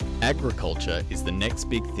Agriculture is the next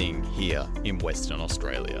big thing here in Western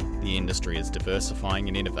Australia. The industry is diversifying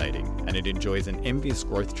and innovating, and it enjoys an envious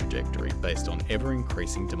growth trajectory based on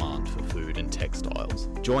ever-increasing demand for food and textiles.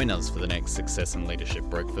 Join us for the next Success and Leadership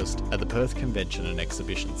Breakfast at the Perth Convention and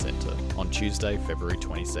Exhibition Centre on Tuesday, February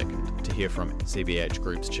 22nd, to hear from CBH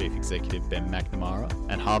Group's Chief Executive Ben McNamara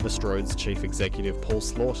and Harvest Road's Chief Executive Paul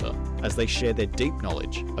Slaughter as they share their deep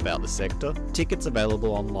knowledge about the sector. Tickets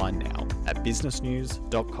available online now at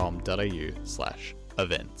businessnews.com.au/events.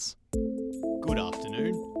 Good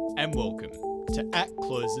afternoon and welcome to At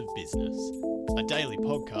Close of Business, a daily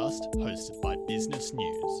podcast hosted by Business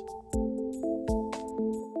News.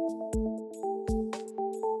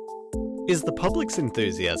 Is the public's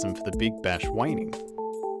enthusiasm for the Big Bash waning?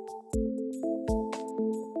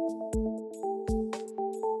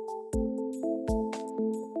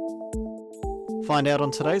 Find out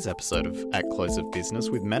on today's episode of At Close of Business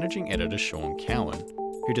with Managing Editor Sean Cowan,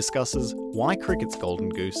 who discusses why cricket's golden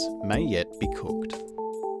goose may yet be cooked.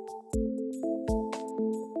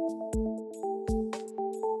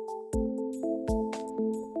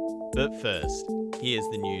 But first, here's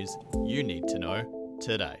the news you need to know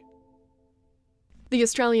today. The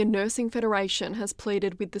Australian Nursing Federation has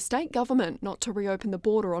pleaded with the state government not to reopen the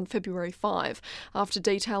border on February 5 after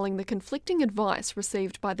detailing the conflicting advice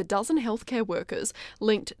received by the dozen healthcare workers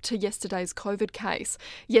linked to yesterday's COVID case.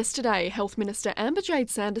 Yesterday, Health Minister Amber-Jade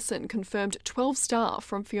Sanderson confirmed 12 staff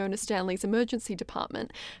from Fiona Stanley's emergency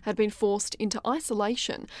department had been forced into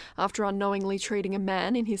isolation after unknowingly treating a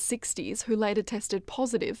man in his 60s who later tested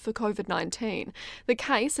positive for COVID-19. The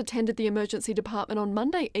case attended the emergency department on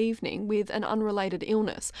Monday evening with an unrelated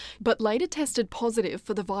illness, but later tested positive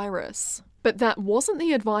for the virus. But that wasn't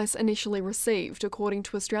the advice initially received, according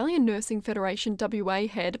to Australian Nursing Federation WA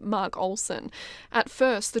head Mark Olsen. At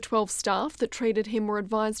first, the 12 staff that treated him were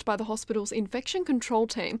advised by the hospital's infection control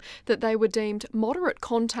team that they were deemed moderate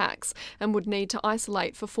contacts and would need to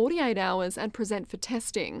isolate for 48 hours and present for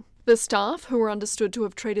testing. The staff, who were understood to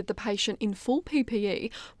have treated the patient in full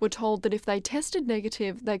PPE, were told that if they tested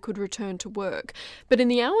negative, they could return to work. But in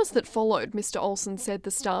the hours that followed, Mr Olsen said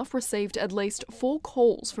the staff received at least 4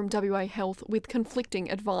 calls from WA Health with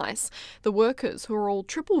conflicting advice. The workers, who are all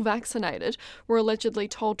triple vaccinated, were allegedly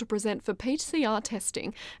told to present for PCR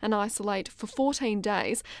testing and isolate for 14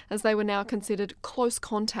 days, as they were now considered close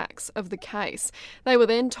contacts of the case. They were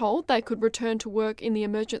then told they could return to work in the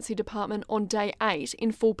emergency department on day 8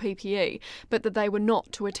 in full PPE, but that they were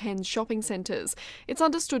not to attend shopping centres. It's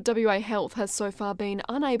understood WA Health has so far been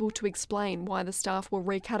unable to explain why the staff were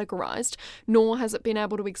recategorised, nor has it been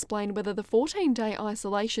able to explain whether the 14-day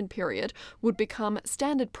isolation period would become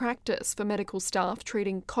standard practice for medical staff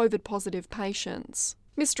treating COVID-positive patients.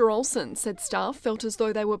 Mr Olsen said staff felt as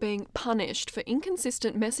though they were being punished for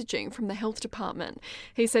inconsistent messaging from the health department.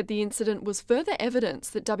 He said the incident was further evidence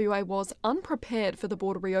that WA was unprepared for the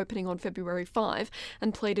border reopening on February 5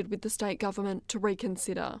 and pleaded with the state government to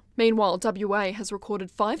reconsider. Meanwhile, WA has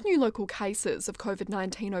recorded 5 new local cases of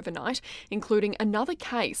COVID-19 overnight, including another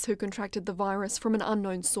case who contracted the virus from an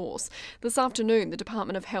unknown source. This afternoon, the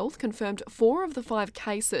Department of Health confirmed 4 of the 5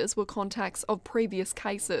 cases were contacts of previous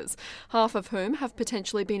cases, half of whom have potentially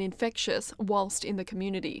been infectious whilst in the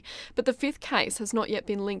community. But the 5th case has not yet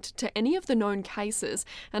been linked to any of the known cases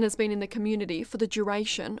and has been in the community for the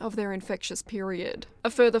duration of their infectious period. A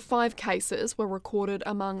further 5 cases were recorded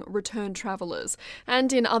among return travellers.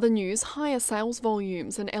 And in other news, higher sales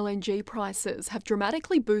volumes and LNG prices have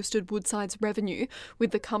dramatically boosted Woodside's revenue, with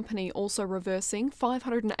the company also reversing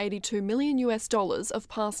 $582 million of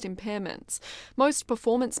past impairments. Most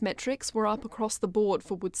performance metrics were up across the board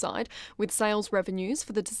for Woodside, with sales revenue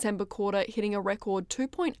for the December quarter hitting a record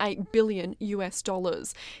 $2.8 billion.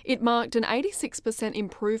 It marked an 86%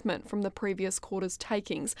 improvement from the previous quarter's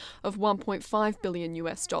takings of $1.5 billion.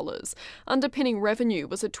 Underpinning revenue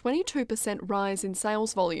was a 22% rise in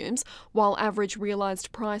sales volumes, while average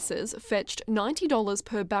realised prices fetched $90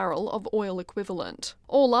 per barrel of oil equivalent.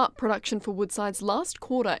 All up, production for Woodside's last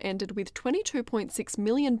quarter ended with 22.6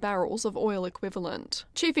 million barrels of oil equivalent.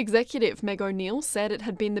 Chief Executive Meg O'Neill said it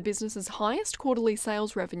had been the business's highest quarterly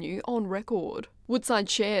sales revenue on record. Woodside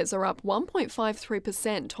shares are up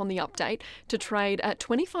 1.53% on the update to trade at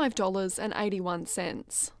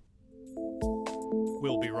 $25.81.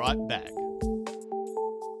 We'll be right back.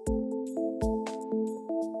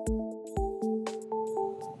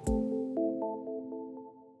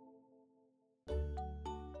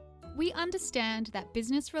 We understand that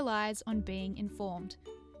business relies on being informed.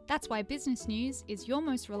 That's why Business News is your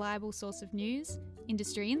most reliable source of news,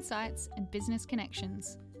 industry insights, and business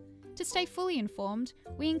connections. To stay fully informed,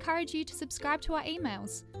 we encourage you to subscribe to our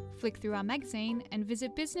emails, Flick through our magazine and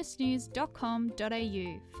visit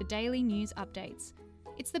businessnews.com.au for daily news updates.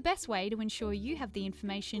 It's the best way to ensure you have the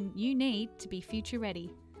information you need to be future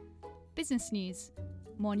ready. Business News.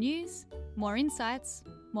 More news, more insights,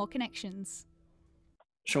 more connections.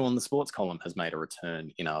 Sean, the sports column has made a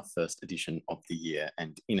return in our first edition of the year,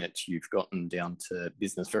 and in it you've gotten down to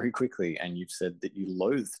business very quickly, and you've said that you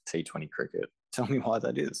loathe T20 cricket. Tell me why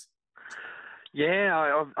that is.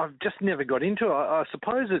 Yeah, I've just never got into it. I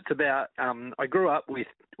suppose it's about I grew up with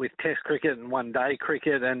Test cricket and one-day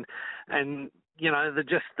cricket, and you know,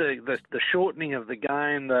 the shortening of the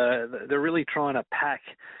game. They're really trying to pack,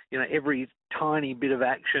 you know, every tiny bit of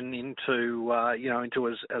action into into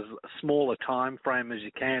as small a time frame as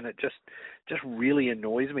you can. It just really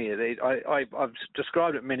annoys me. I've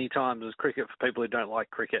described it many times as cricket for people who don't like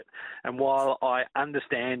cricket. And while I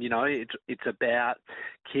understand, you know, it's about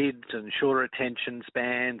kids and shorter attention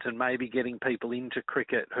spans and maybe getting people into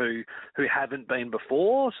cricket who haven't been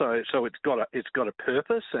before. So it's got a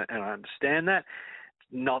purpose, and I understand that.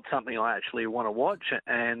 Not something I actually want to watch,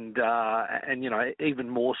 and you know, even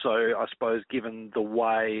more so, I suppose, given the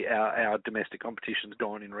way our domestic competition's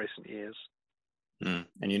gone in recent years. And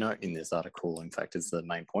you know, in this article, in fact, is the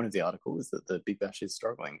main point of the article is that the Big Bash is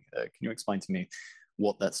struggling. Can you explain to me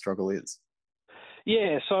what that struggle is?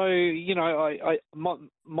 Yeah, so, you know,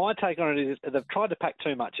 my take on it is they've tried to pack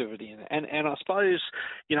too much of it in, and I suppose,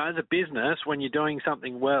 you know, as a business, when you're doing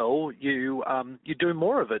something well, you do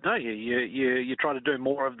more of it, don't you? You try to do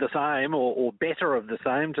more of the same or better of the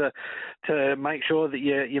same to make sure that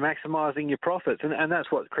you're maximising your profits, and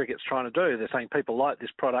that's what cricket's trying to do. They're saying people like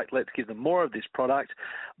this product, let's give them more of this product,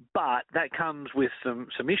 but that comes with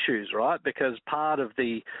some issues, right? Because part of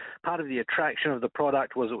the attraction of the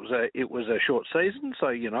product was it was a short season. So,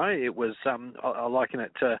 you know, it was, I liken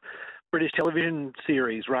it to British television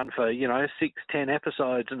series run for, you know, 6-10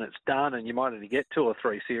 episodes and it's done, and you might only get 2 or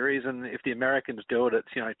 3 series. And if the Americans do it, it's,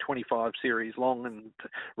 you know, 25 series long and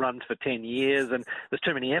runs for 10 years, and there's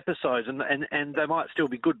too many episodes, and they might still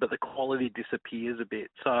be good, but the quality disappears a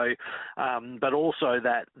bit. So, but also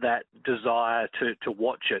that desire to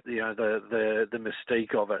watch it, you know, the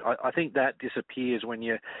mystique of it. I think that disappears when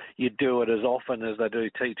you do it as often as they do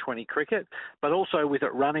T20 cricket, but also with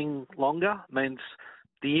it running longer means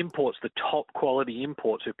the imports, the top quality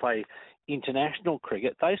imports who play international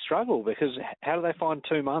cricket, they struggle because how do they find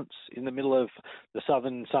 2 months in the middle of the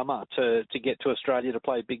southern summer to get to Australia to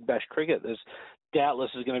play Big Bash cricket? There's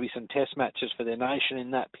doubtless going to be some test matches for their nation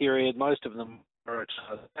in that period. Most of them are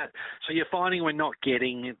that. So you're finding we're not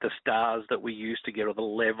getting the stars that we used to get, or the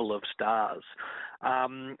level of stars.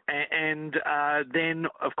 Then,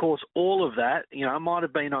 of course, all of that, you know, might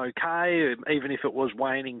have been okay, even if it was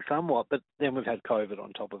waning somewhat, but then we've had COVID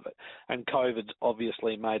on top of it. And COVID's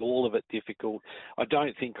obviously made all of it difficult. I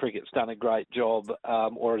don't think cricket's done a great job,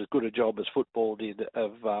 or as good a job as football did,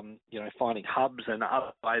 of, you know, finding hubs and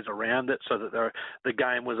other ways around it so that the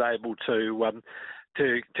game was able to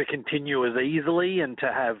continue as easily and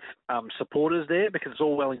to have supporters there, because it's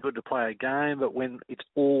all well and good to play a game, but when it's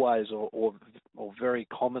always or very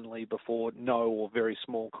commonly before no or very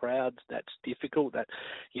small crowds, that's difficult. That,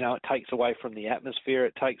 you know, it takes away from the atmosphere,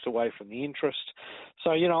 it takes away from the interest.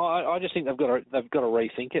 So, you know, I just think they've got to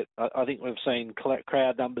rethink it. I think we've seen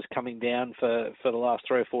crowd numbers coming down for the last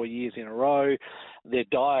 3 or 4 years in a row. They're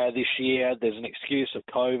dire this year. There's an excuse of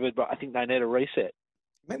COVID, but I think they need a reset.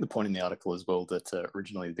 You made the point in the article as well that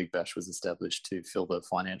originally the Big Bash was established to fill the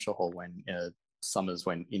financial hole when summers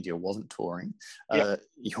when India wasn't touring. Yep.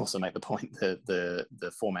 You also make the point that the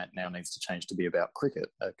format now needs to change to be about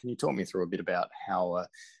cricket. Can you talk me through a bit about how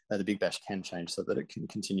the Big Bash can change so that it can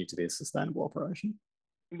continue to be a sustainable operation?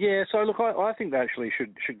 Yeah, so look, I think they actually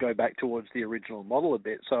should go back towards the original model a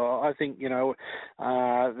bit. So I think, you know,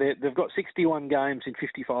 they've got 61 games in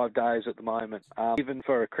 55 days at the moment. Even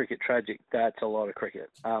for a cricket tragic, that's a lot of cricket.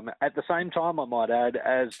 At the same time, I might add,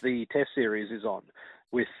 as the Test series is on,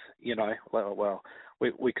 with, you know, well,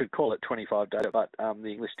 we could call it 25 days, but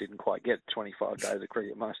the English didn't quite get 25 days of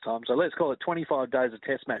cricket most times. So let's call it 25 days of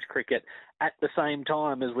Test match cricket at the same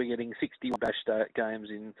time as we're getting 61 Bash games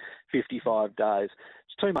in 55 days.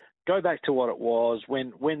 It's too much. Go back to what it was.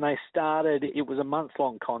 When they started, it was a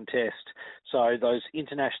month-long contest, so those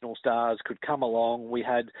international stars could come along. We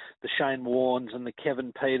had the Shane Warnes and the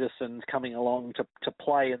Kevin Petersons coming along to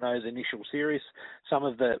play in those initial series, some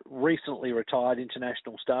of the recently retired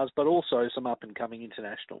international stars, but also some up-and-coming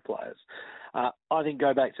international players. I think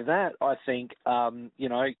go back to that. I think, you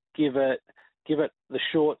know, give it the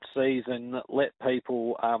short season, let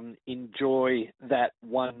people enjoy that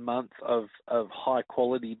 1 month of high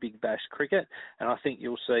quality Big Bash cricket, and I think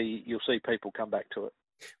you'll see people come back to it.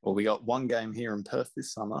 Well, we got one game here in Perth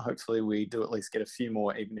this summer. Hopefully we do at least get a few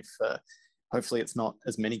more, even if hopefully it's not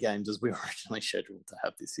as many games as we were originally scheduled to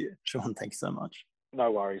have this year. Sean, thank you so much.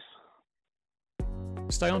 No worries.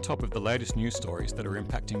 Stay on top of the latest news stories that are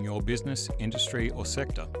impacting your business, industry or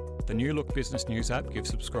sector. The New Look Business News app gives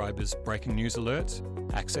subscribers breaking news alerts,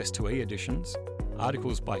 access to e-editions,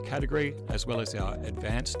 articles by category, as well as our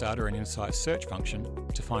advanced data and insights search function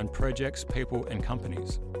to find projects, people and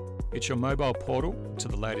companies. It's your mobile portal to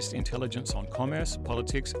the latest intelligence on commerce,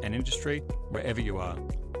 politics and industry wherever you are.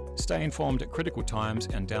 Stay informed at critical times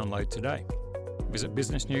and download today. Visit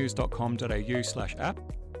businessnews.com.au/app,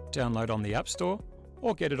 download on the App Store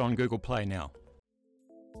or get it on Google Play now.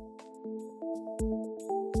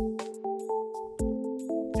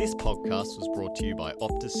 This podcast was brought to you by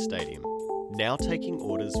Optus Stadium, now taking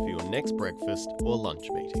orders for your next breakfast or lunch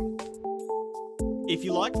meeting. If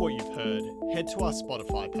you like what you've heard, head to our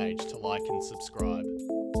Spotify page to like and subscribe.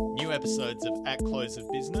 New episodes of At Close of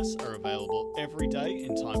Business are available every day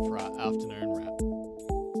in time for our afternoon wrap.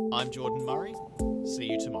 I'm Jordan Murray. See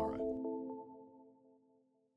you tomorrow.